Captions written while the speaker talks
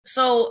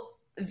So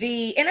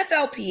the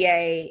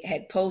NFLPA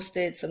had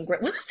posted some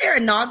great. Was this their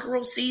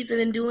inaugural season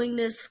in doing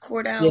this, Yeah,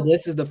 Cordell?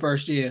 this is the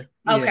first year.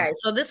 Yeah. Okay,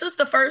 so this is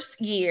the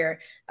first year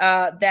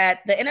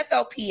that the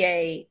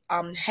NFLPA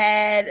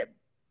had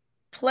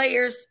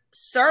players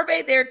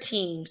survey their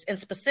teams in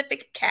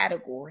specific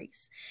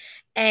categories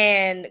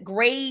and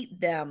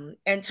grade them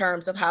in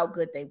terms of how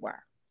good they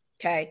were.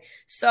 Okay,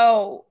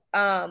 so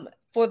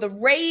for the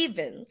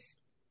Ravens,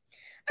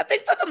 I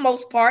think for the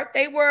most part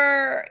they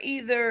were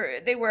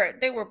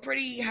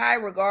pretty high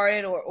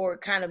regarded or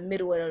kind of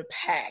middle of the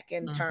pack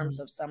in terms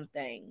of some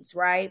things,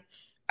 right?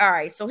 All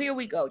right, so here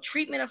we go.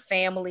 Treatment of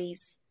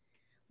families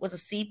was a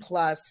C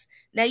plus.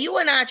 Now you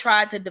and I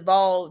tried to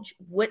divulge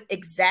what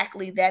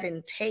exactly that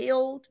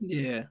entailed.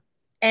 Yeah.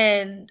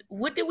 And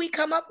what did we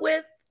come up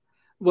with?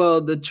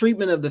 Well, the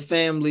treatment of the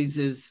families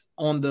is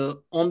on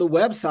the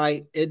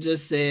website. It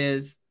just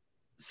says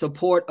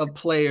support of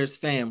players'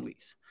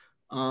 families.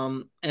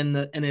 And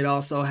it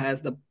also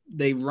has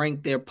they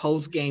rank their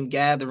post game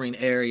gathering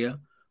area,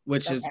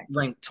 which is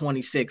ranked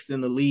 26th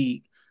in the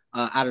league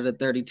out of the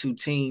 32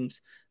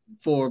 teams.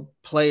 For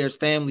players'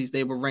 families,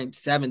 they were ranked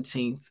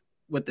 17th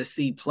with the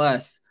C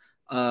plus.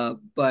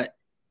 But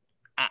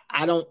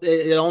I don't.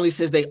 It only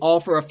says they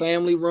offer a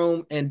family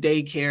room and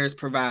daycare is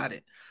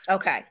provided.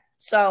 Okay,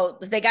 so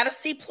they got a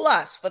C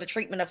plus for the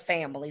treatment of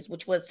families,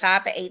 which was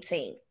tied for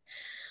 18.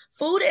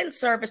 Food and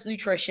service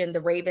nutrition,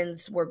 the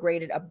Ravens were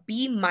graded a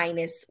B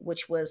minus,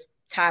 which was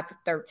tied for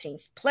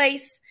 13th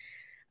place.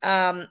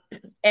 And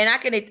I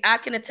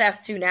can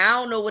attest to now.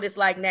 I don't know what it's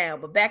like now,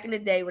 but back in the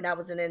day when I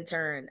was an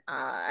intern,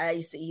 I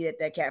used to eat at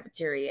that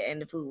cafeteria,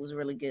 and the food was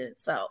really good.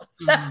 So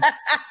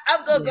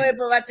I'm gonna go ahead and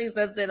put my 2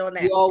 cents in on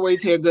that. You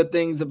always hear good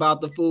things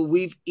about the food.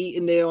 We've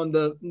eaten there on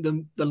the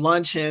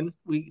luncheon.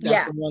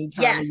 That's the one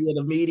time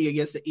the media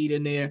gets to eat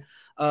in there.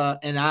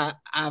 And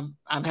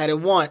I've had it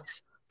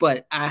once,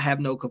 but I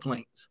have no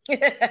complaints. And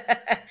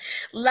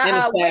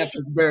the staff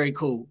is very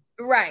cool.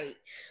 Right.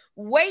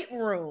 Weight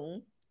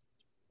room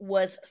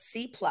was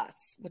C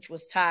plus, which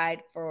was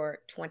tied for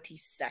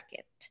 22nd.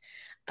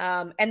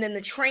 And then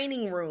the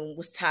training room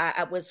was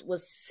a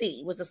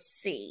C,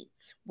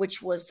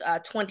 which was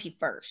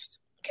 21st.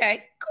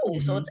 Okay, cool.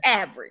 So it's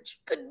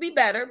average. Could be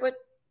better, but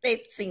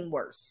they've seen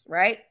worse,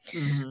 right?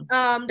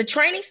 The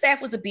training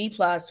staff was a B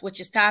plus, which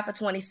is tied for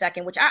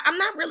 22nd, which I'm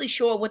not really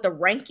sure what the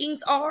rankings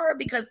are,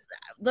 because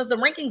does the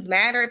rankings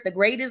matter if the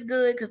grade is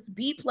good? Because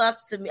B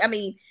plus to me, I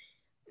mean,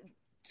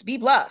 it's B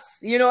plus,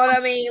 you know what I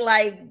mean?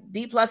 Like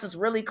B plus is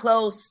really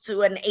close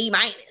to an A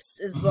minus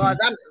as far as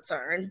I'm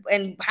concerned.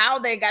 And how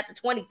they got the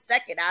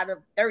 22nd out of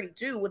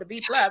 32 with a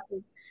B plus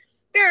is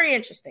very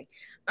interesting.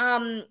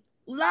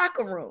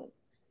 Locker room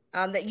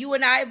that you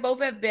and I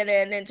both have been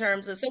in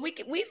terms of, so we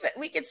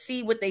can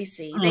see what they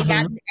see. They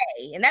got an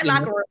A, and that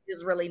locker room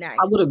is really nice.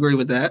 I would agree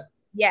with that.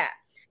 Yeah.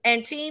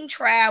 And team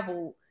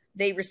travel,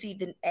 they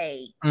received an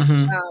A,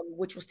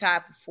 which was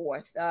tied for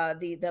 4th.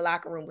 The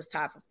locker room was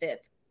tied for 5th.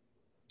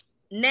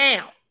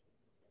 Now,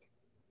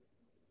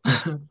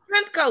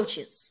 strength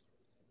coaches.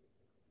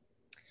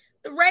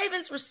 The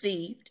Ravens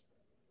received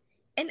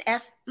an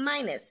F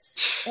minus,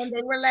 and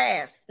they were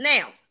last.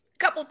 Now, a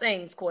couple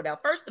things, Cordell.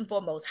 First and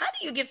foremost, how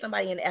do you give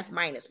somebody an F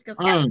minus? Because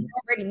F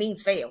already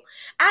means fail.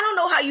 I don't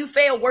know how you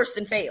fail worse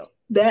than fail.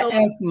 That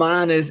F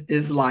minus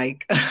is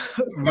like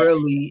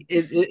really,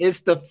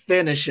 it's the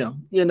finish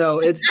them. You know,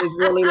 it's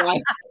really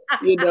like,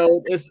 you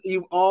know,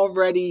 you've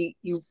already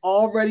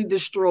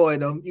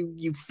destroyed them.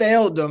 You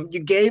failed them.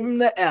 You gave them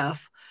the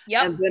F,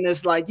 and then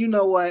it's like, you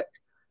know what?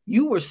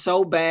 You were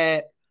so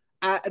bad.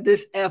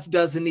 This F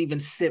doesn't even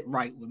sit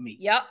right with me.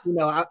 Yep. You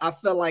know, I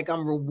feel like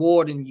I'm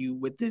rewarding you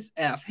with this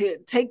F. Here,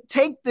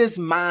 take this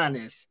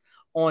minus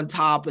on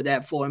top of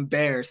that for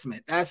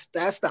embarrassment. That's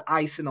the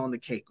icing on the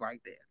cake right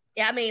there.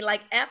 Yeah, I mean,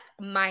 like F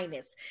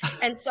minus.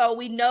 And so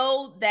we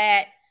know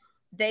that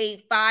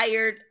they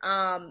fired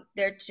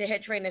their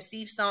head trainer,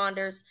 Steve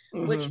Saunders,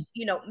 which,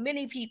 you know,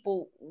 many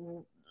people,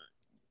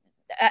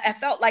 I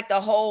felt like the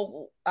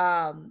whole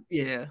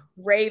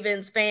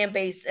Ravens fan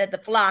base at the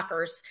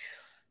Flockers,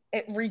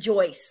 it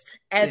rejoiced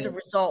as a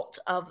result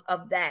of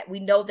that.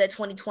 We know that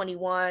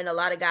 2021, a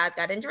lot of guys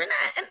got injured.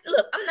 And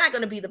look, I'm not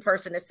going to be the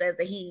person that says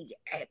that he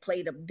had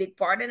played a big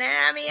part in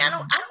that. I mean, I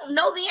don't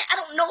know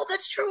if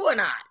that's true or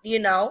not, you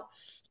know.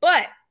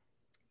 But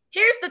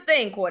here's the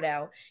thing,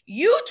 Cordell.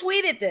 You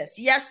tweeted this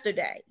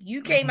yesterday.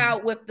 You came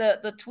out with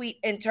the tweet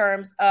in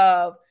terms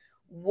of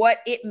what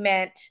it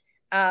meant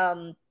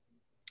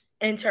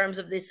in terms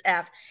of this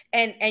F.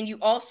 And you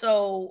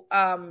also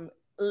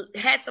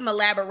had some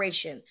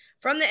elaboration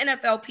from the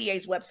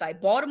NFLPA's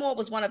website. Baltimore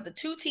was one of the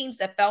 2 teams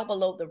that fell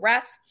below the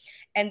rest,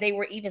 and they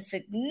were even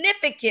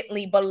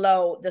significantly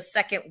below the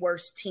second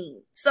worst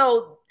team.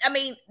 So, I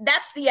mean,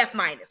 that's the F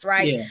minus,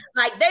 right? Yeah.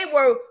 Like they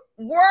were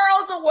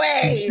worlds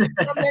away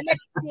from the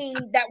next team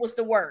that was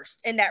the worst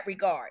in that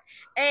regard.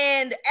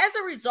 And as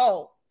a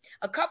result,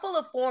 a couple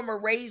of former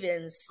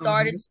Ravens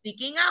started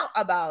speaking out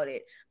about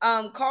it.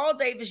 Carl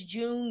Davis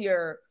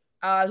Jr.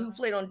 who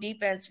played on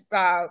defense,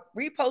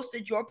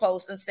 reposted your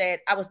post and said,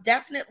 I was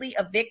definitely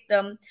a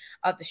victim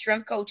of the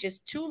strength coach's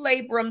 2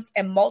 labrums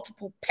and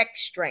multiple pec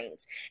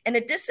strains. In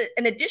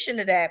addition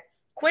to that,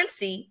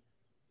 Quincy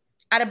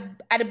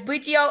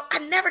Adebayo, I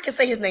never can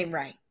say his name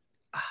right.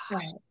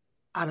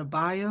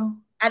 Adebayo,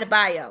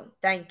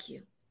 thank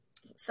you.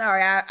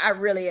 Sorry, I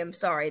really am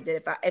sorry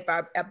that if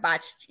I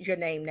botched your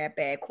name that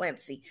bad,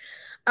 Quincy.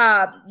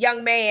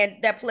 Young man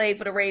that played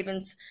for the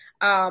Ravens,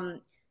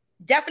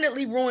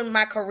 definitely ruined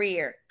my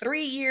career.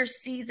 3-year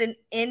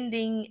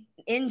season-ending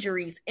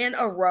injuries in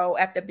a row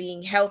after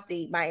being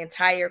healthy my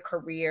entire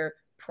career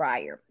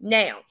prior.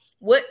 Now,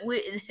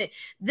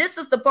 this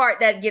is the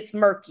part that gets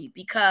murky,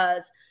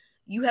 because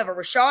you have a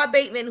Rashad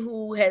Bateman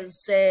who has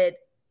said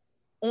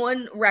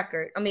on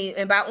record,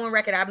 and by on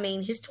record, I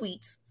mean his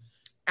tweets,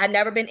 I've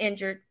never been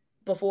injured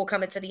before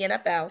coming to the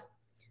NFL.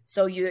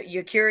 So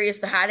you're curious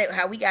to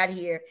how we got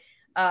here.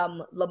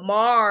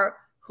 Lamar,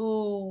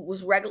 who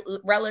was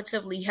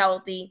relatively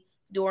healthy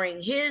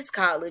during his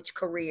college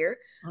career,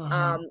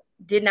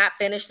 did not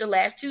finish the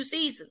last 2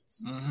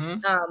 seasons.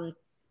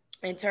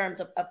 In terms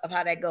of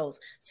how that goes.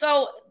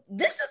 So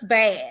this is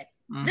bad.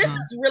 This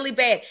is really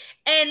bad.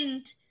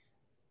 And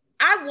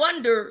I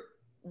wonder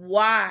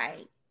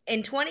why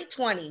in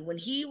 2020, when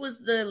he was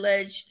the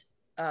alleged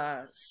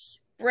the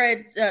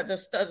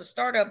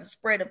start of the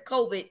spread of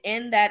COVID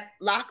in that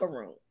locker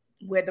room,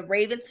 where the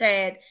Ravens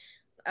had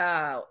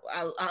a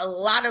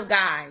lot of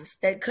guys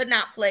that could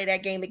not play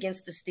that game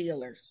against the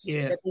Steelers,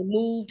 that they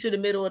moved to the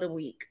middle of the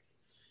week,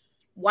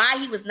 why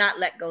he was not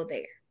let go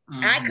there.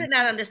 I could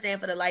not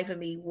understand for the life of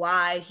me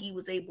why he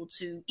was able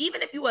to,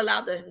 even if you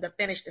allowed him to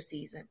finish the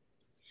season.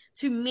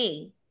 To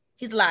me,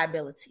 he's a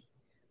liability.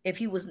 If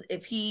he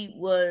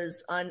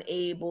was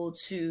unable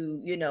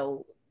to,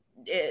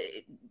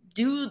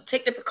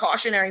 take the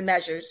precautionary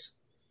measures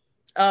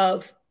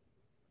of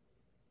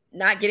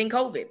not getting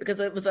COVID,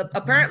 because it was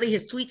apparently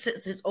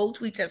his old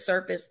tweets had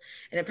surfaced,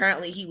 and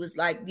apparently he was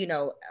like,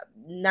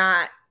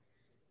 not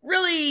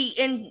really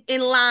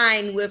in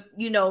line with,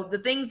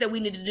 the things that we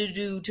needed to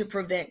do to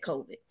prevent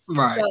COVID.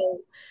 Right. So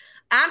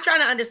I'm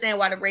trying to understand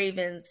why the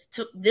Ravens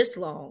took this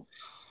long.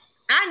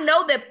 I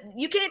know that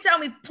you can't tell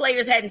me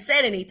players hadn't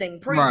said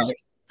anything previous. Right.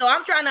 So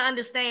I'm trying to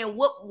understand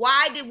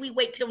why did we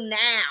wait till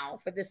now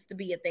for this to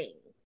be a thing?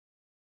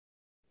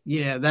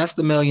 Yeah, that's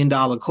the $1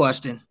 million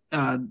question.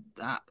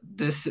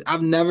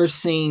 I've never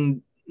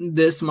seen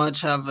this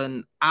much of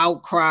an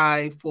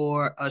outcry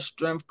for a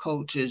strength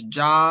coach's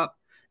job.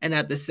 And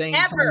at the same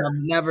time, I've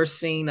never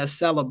seen a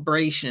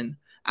celebration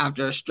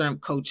after a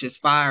strength coach is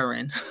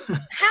firing.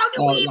 How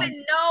do we even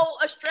know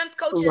a strength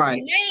coach's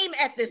name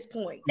at this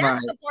point?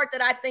 That's the part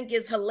that I think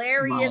is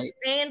hilarious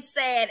and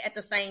sad at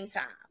the same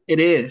time. It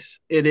is.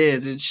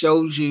 It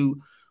shows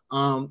you,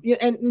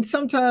 and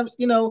sometimes,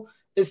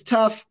 it's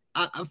tough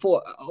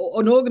for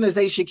an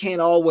organization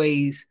can't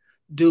always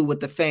do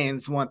what the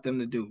fans want them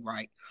to do,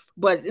 right?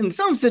 But in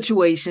some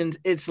situations,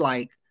 it's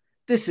like,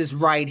 this is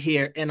right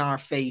here in our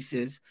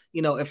faces.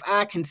 If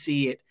I can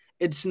see it,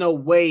 it's no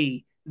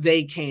way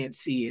they can't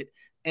see it.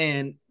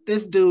 And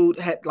this dude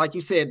had, like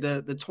you said,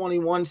 the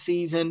 21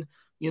 season,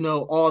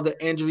 all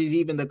the injuries,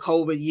 even the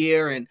COVID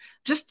year. And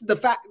just the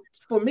fact,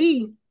 for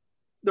me,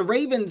 the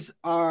Ravens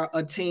are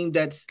a team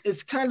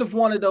it's kind of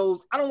one of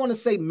those, I don't want to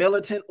say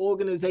militant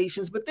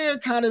organizations, but they're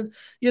kind of,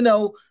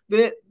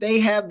 they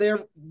have their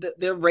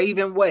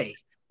Raven way,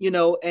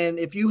 and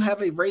if you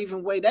have a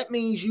Raven way, that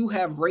means you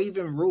have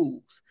Raven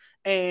rules.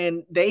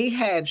 And they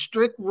had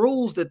strict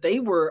rules that they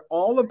were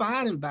all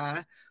abiding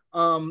by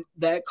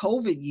that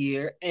COVID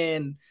year.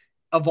 And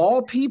of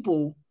all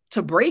people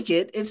to break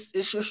it,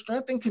 it's your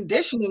strength and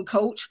conditioning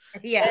coach.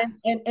 Yeah.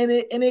 And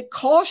it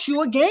cost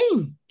you a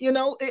game.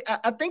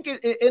 I think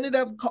it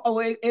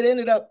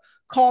ended up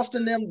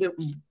costing them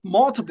the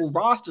multiple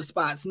roster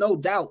spots, no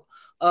doubt,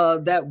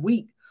 that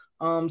week.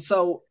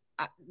 So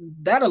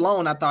that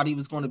alone, I thought he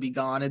was going to be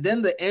gone. And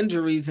then the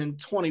injuries in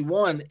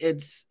 21,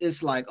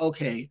 it's like,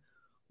 okay,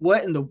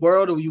 what in the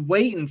world are you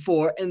waiting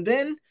for? And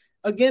then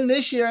again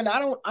this year, and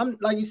I'm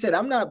like you said,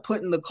 I'm not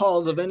putting the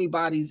cause of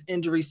anybody's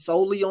injury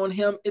solely on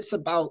him. It's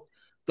about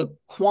the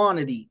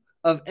quantity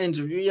of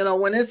injury.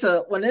 When it's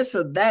a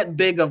that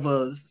big of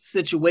a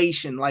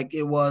situation like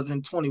it was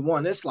in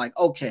 21, it's like,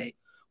 okay.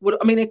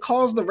 It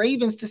caused the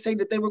Ravens to say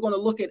that they were going to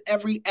look at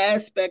every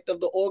aspect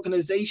of the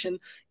organization,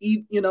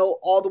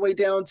 all the way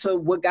down to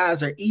what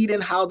guys are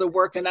eating, how they're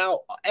working out,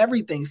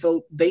 everything.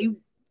 So they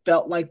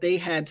felt like they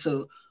had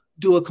to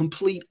do a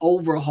complete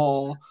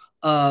overhaul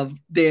of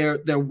their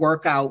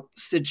workout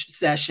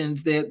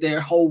sessions,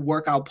 their whole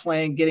workout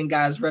plan, getting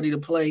guys ready to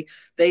play.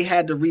 They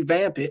had to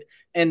revamp it,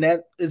 and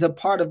that is a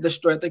part of the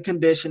strength and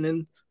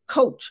conditioning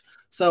coach.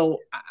 So,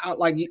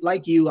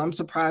 like you, I'm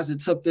surprised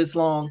it took this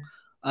long,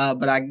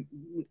 but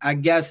I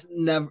guess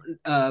never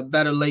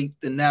better late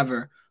than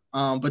never.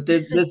 But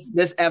this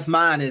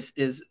F-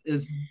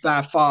 is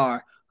by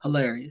far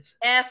Hilarious.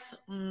 F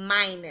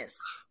minus.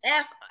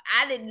 F.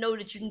 I didn't know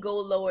that you can go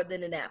lower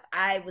than an F.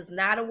 I was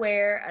not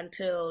aware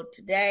until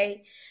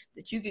today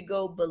that you could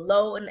go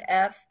below an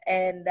F.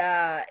 And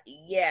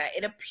yeah,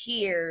 it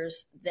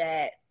appears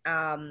that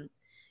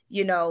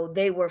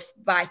they were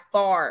by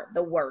far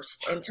the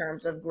worst in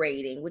terms of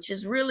grading, which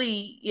is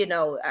really,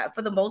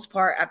 for the most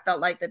part, I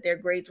felt like that their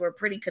grades were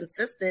pretty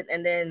consistent.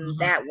 And then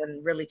that one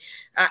really,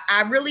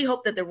 I really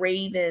hope that the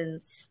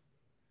Ravens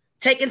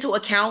take into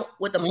account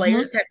what the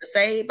players have to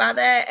say about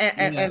that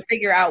and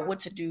figure out what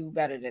to do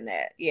better than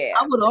that. Yeah.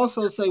 I would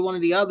also say one of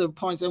the other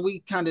points, and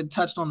we kind of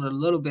touched on it a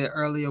little bit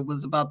earlier,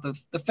 was about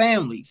the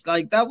families.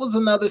 Like that was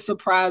another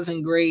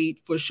surprising grade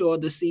for sure,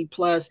 the C+.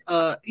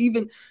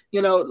 Even,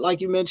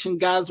 like you mentioned,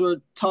 guys were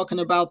talking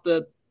about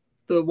the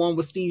one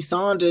with Steve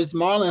Saunders,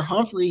 Marlon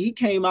Humphrey. He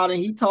came out and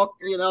he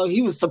talked,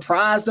 he was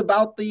surprised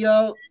about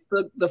the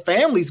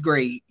family's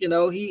grade.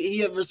 He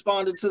had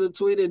responded to the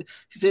tweet and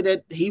he said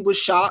that he was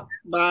shocked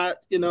by,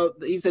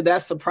 he said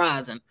that's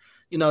surprising,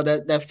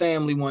 that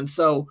family one.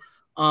 So,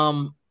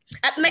 and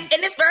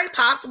it's very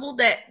possible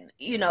that,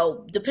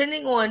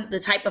 depending on the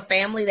type of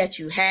family that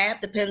you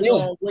have, depends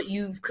on what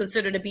you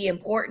consider to be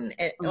important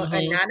and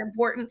not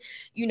important.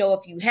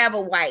 If you have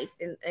a wife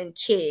and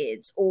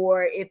kids,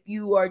 or if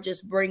you are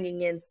just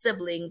bringing in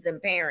siblings and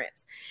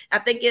parents, I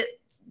think it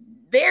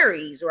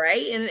varies,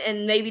 right?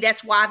 And maybe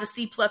that's why the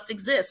C+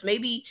 exists.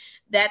 Maybe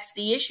that's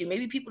the issue.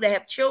 Maybe people that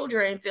have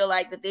children feel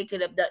like that they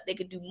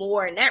could do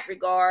more in that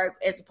regard,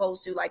 as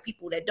opposed to like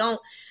people that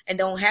don't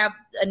have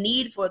a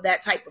need for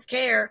that type of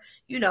care,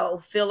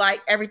 feel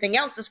like everything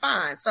else is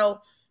fine.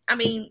 So I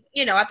mean,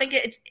 I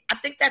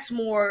think that's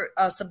more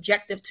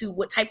subjective to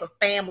what type of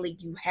family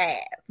you have,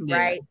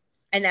 right?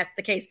 And that's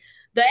the case.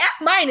 The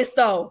F-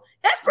 though,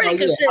 that's pretty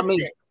consistent. I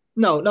mean,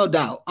 no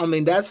doubt. I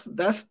mean, but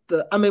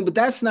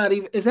that's not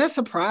even, is that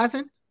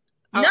surprising?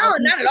 No,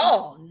 not at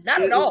all.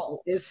 Not at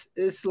all.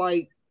 It's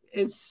like,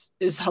 it's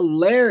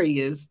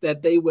hilarious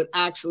that they would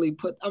actually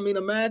put,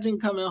 imagine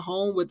coming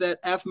home with that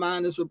F-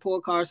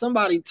 report card.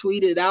 Somebody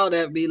tweeted out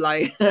at me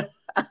like,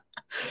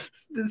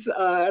 this,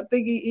 I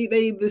think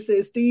they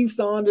said Steve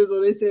Saunders,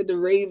 or they said the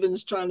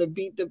Ravens trying to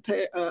beat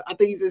I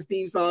think he said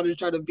Steve Saunders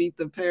trying to beat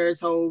the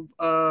Paris home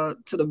to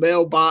the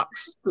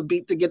mailbox to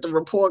get the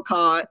report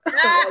card.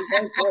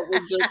 That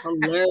was just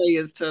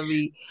hilarious to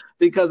me,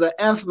 because an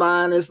F-,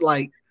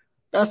 like,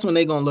 that's when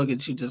they're gonna look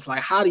at you just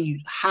like, how do you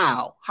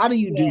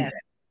do that?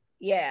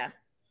 Yeah.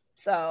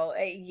 So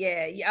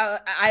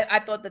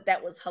I thought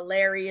that was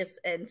hilarious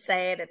and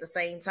sad at the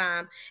same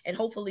time. And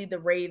hopefully the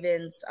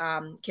Ravens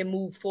can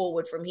move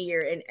forward from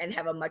here and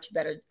have a much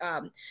better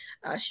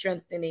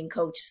strengthening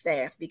coach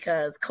staff,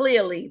 because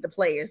clearly the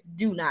players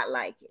do not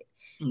like it.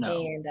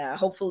 No. And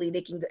hopefully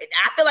they can.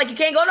 I feel like you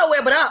can't go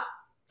nowhere but up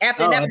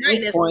after that.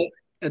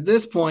 At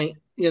this point,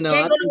 can't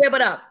go nowhere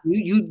but up.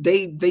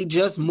 They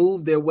just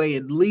moved their way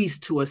at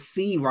least to a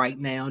C right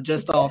now,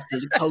 just off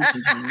the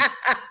coaching team.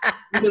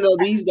 Even though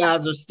these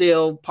guys are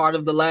still part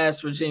of the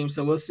last regime,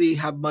 so we'll see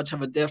how much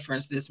of a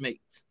difference this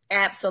makes.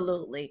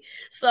 Absolutely.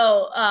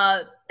 So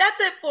that's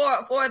it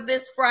for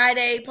this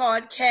Friday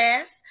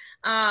podcast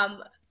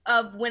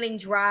of Winning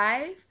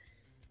Drive.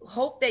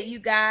 Hope that you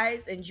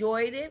guys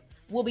enjoyed it.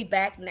 We'll be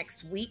back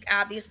next week,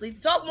 obviously,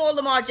 to talk more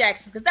Lamar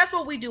Jackson, because that's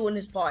what we do in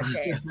this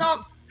podcast.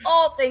 Talk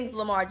all things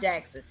Lamar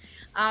Jackson.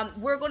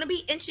 We're going to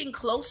be inching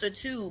closer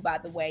to, by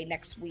the way,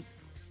 next week,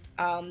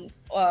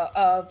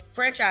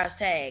 franchise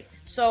tag.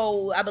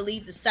 So I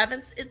believe the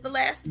 7th is the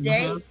last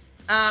day.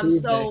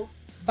 So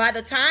by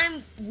the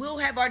time we'll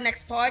have our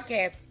next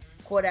podcast,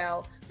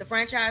 Cordell, the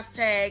franchise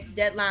tag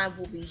deadline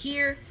will be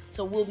here.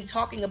 So we'll be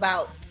talking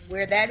about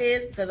where that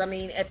is, because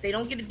if they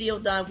don't get a deal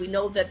done, we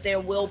know that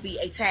there will be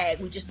a tag.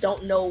 We just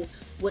don't know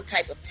what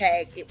type of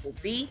tag it will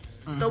be.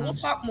 So we'll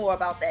talk more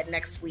about that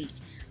next week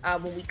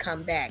when we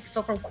come back.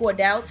 So from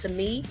Cordell to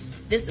me,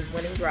 this is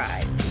Winning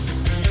Drive.